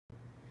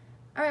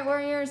All right,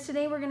 warriors,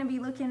 today we're going to be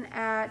looking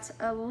at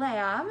a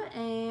lab,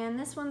 and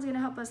this one's going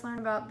to help us learn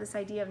about this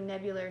idea of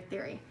nebular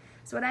theory.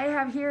 So what I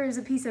have here is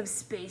a piece of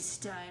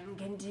space-time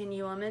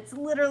continuum. It's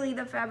literally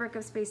the fabric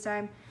of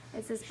space-time.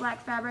 It's this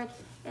black fabric,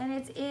 and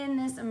it's in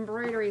this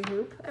embroidery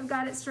hoop. I've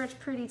got it stretched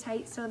pretty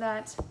tight so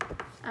that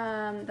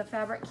the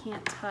fabric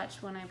can't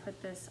touch when I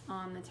put this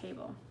on the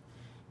table.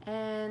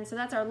 And so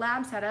that's our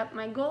lab setup.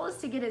 My goal is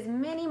to get as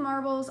many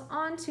marbles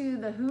onto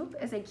the hoop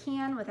as I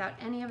can without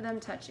any of them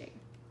touching.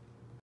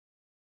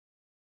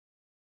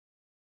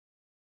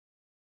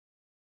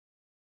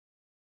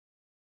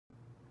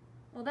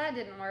 Well, that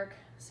didn't work.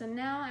 So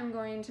now I'm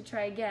going to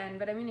try again,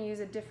 but I'm going to use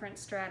a different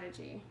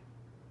strategy.